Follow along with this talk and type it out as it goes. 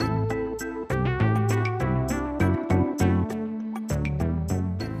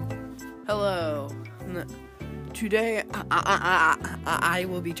Today, I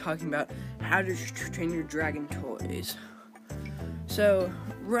will be talking about how to train your dragon toys. So,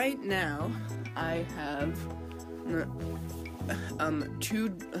 right now, I have two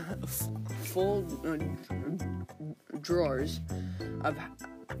full drawers of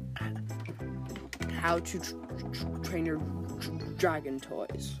how to train your dragon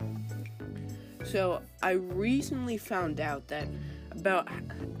toys. So, I recently found out that about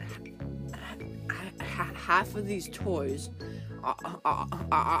half of these toys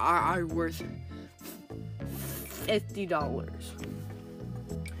are worth $50.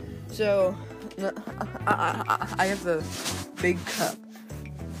 So I have a big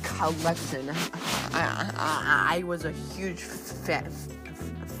collection. I was a huge fan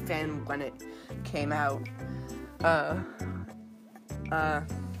when it came out.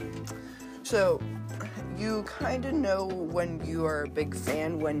 So you kind of know when you are a big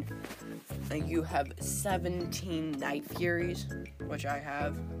fan when you have 17 Night Furies, which I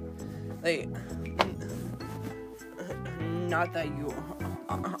have. Like, not that you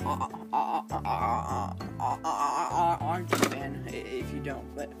aren't a fan if you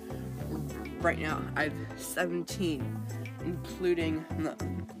don't, but right now I have 17, including the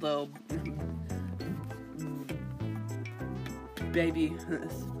little baby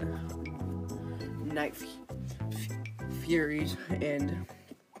Night Furies. And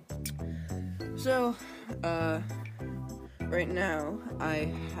so, right now,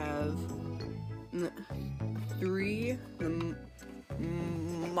 I have 3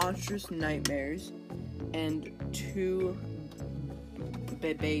 Monstrous Nightmares and 2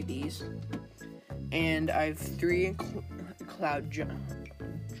 babies, and I have 3 Cloud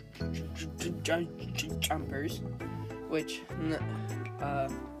Jumpers, which,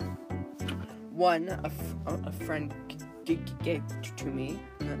 one, a friend gave to me.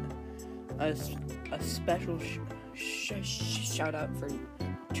 A special shout out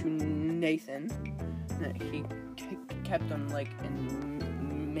to Nathan. He kept them like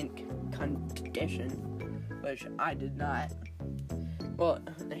in mint condition, which I did not. Well,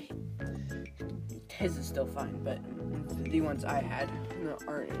 his is still fine, but the ones I had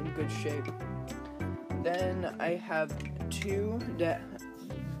aren't in good shape. Then I have 2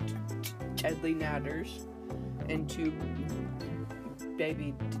 Deadly Natters and 2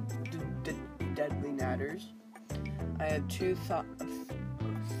 baby Deadly Natters. I have 2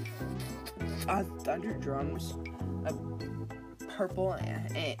 Thunder Drums, a purple and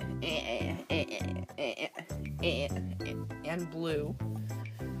blue,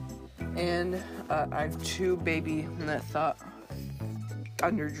 and I have 2 baby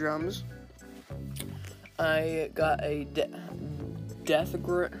Thunder Drums. I got a Death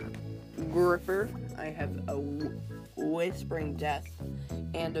Gripper. I have a Whispering Death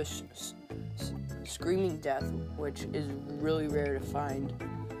and a Screaming Death, which is really rare to find.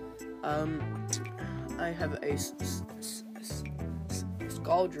 I have a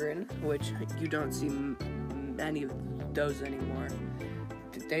Scaldron, which you don't see many of those anymore.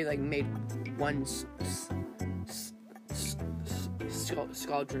 They made one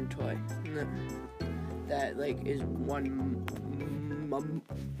Scaldron toy that is one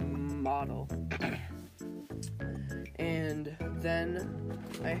model. And then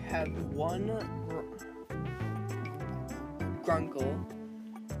I have 1 Grunkle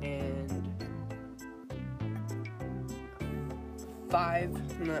and 5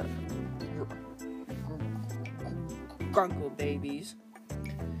 Grunkle babies.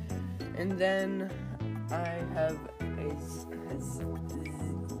 And then I have a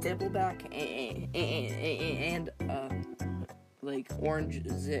Stippleback and orange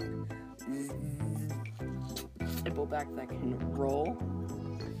Stippleback that can roll.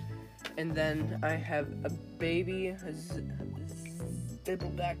 And then I have a baby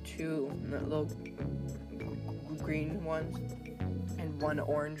Stippleback, 2 little green ones, and 1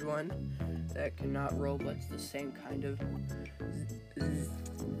 orange one that cannot roll, but it's the same kind of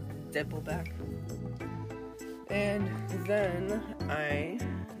Stippleback. And then I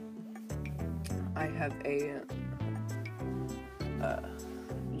have a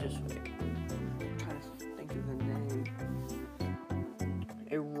just wait, I'm trying to think of the name.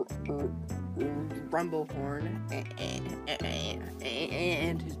 A Rumblehorn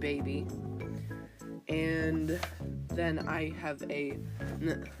and his baby. And then I have a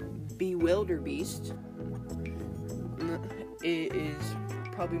Bewilderbeast. It is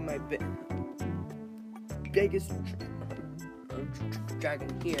probably my biggest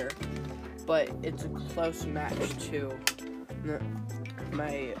dragon here, but it's a close match to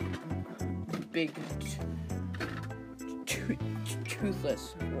my big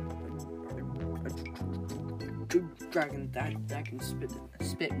toothless dragon that can spit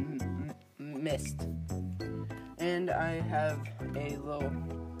mist. And I have a little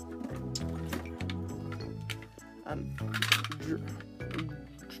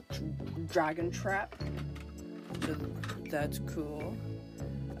dragon trap, so that's cool.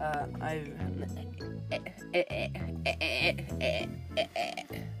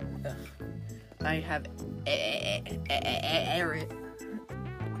 I have Eret,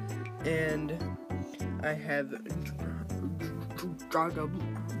 and I have Drago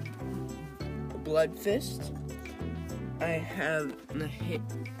Bloodfist. I have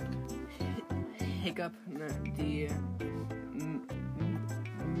Hiccup, the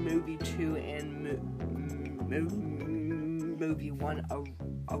movie 2 and movie 1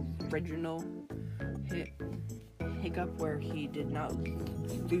 original Hiccup, where he did not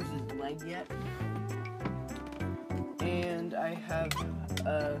lose his leg yet. And I have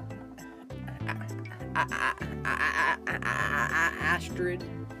Astrid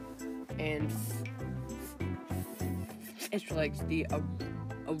and Fischlegs, the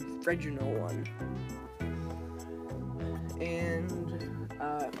original one. And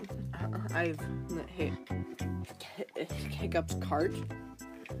I've hit Hiccup's cart,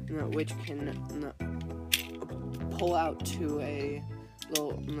 which can pull out to a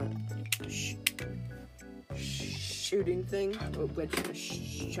little shooting thing, which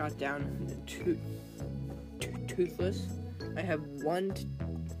shot down Toothless. I have one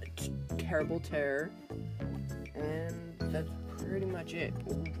terrible terror, and that's pretty much it,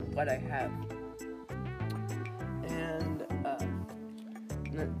 what I have. And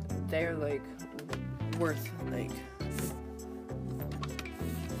they're like worth like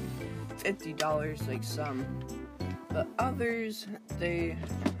 $50, like some, but others they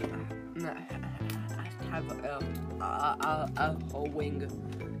have a whole wing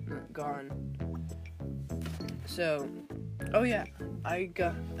gone. So, oh yeah, I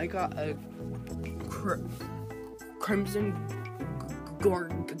got a Crimson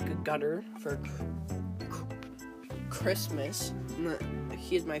Gutter for Christmas.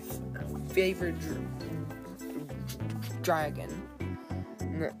 He's my favorite dragon.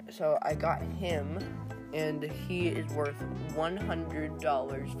 So I got him, and he is worth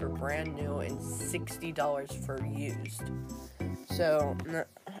 $100 for brand new and $60 for used. So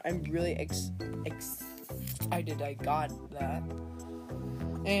I'm really excited I got that.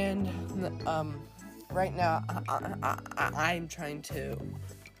 And right now I'm trying to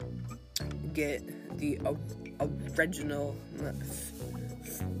get the original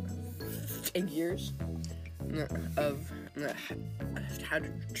figures of How to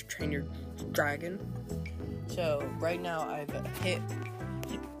Train Your Dragon. So right now I've hit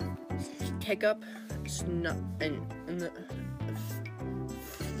Hiccup, and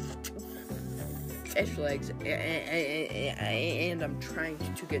Fischlegs, and I'm trying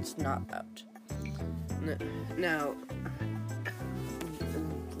to get Snot out. Now,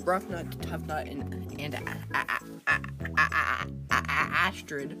 Rough Nut, Tough Nut, and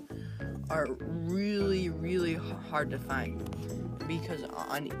Astrid are really, really hard to find, because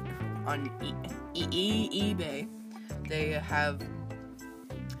on eBay they have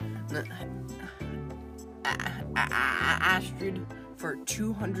Astrid for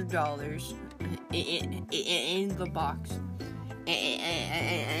 $200 in the box,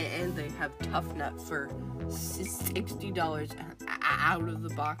 and they have Tough Nut for $60 out of the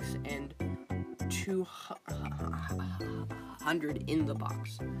box and $200 in the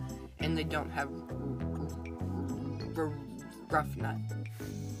box, and they don't have Rough Nut.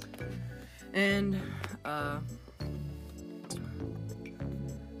 And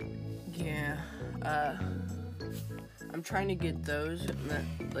I'm trying to get those,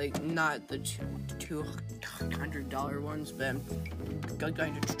 like not the $200 ones, but I'm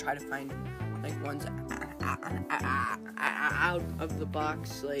going to try to find like ones out of the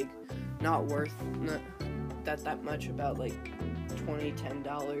box, like not worth that much, about like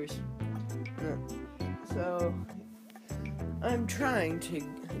 $10. So I'm trying to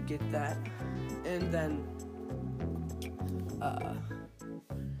get that, and then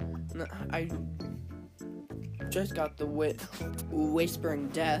I just got the Whispering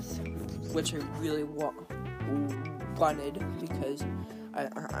Death, which I really wanted, because I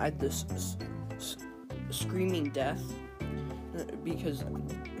had this Screaming Death, because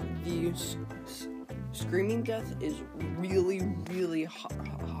the Screaming Death is really, really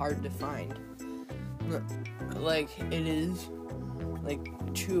hard to find. Like, it is like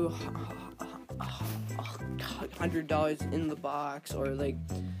 $200 in the box, or like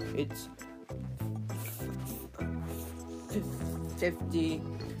it's $50,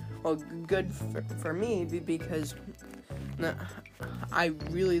 well, good for me because I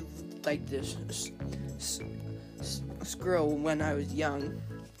really liked this squirrel when I was young,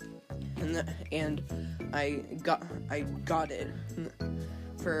 and I got it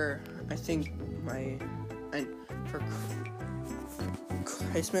for for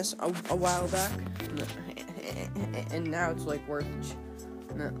Christmas a while back, and now it's like worth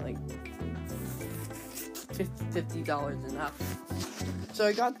like $50 and up. So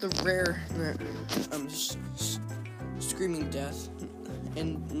I got the rare Screaming Death,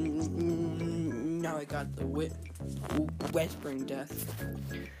 and now I got the Whispering Death.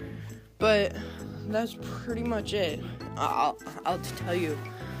 But that's pretty much it. I'll tell you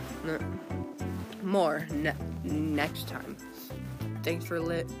more next time. Thanks for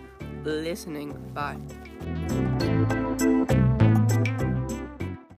listening. Bye.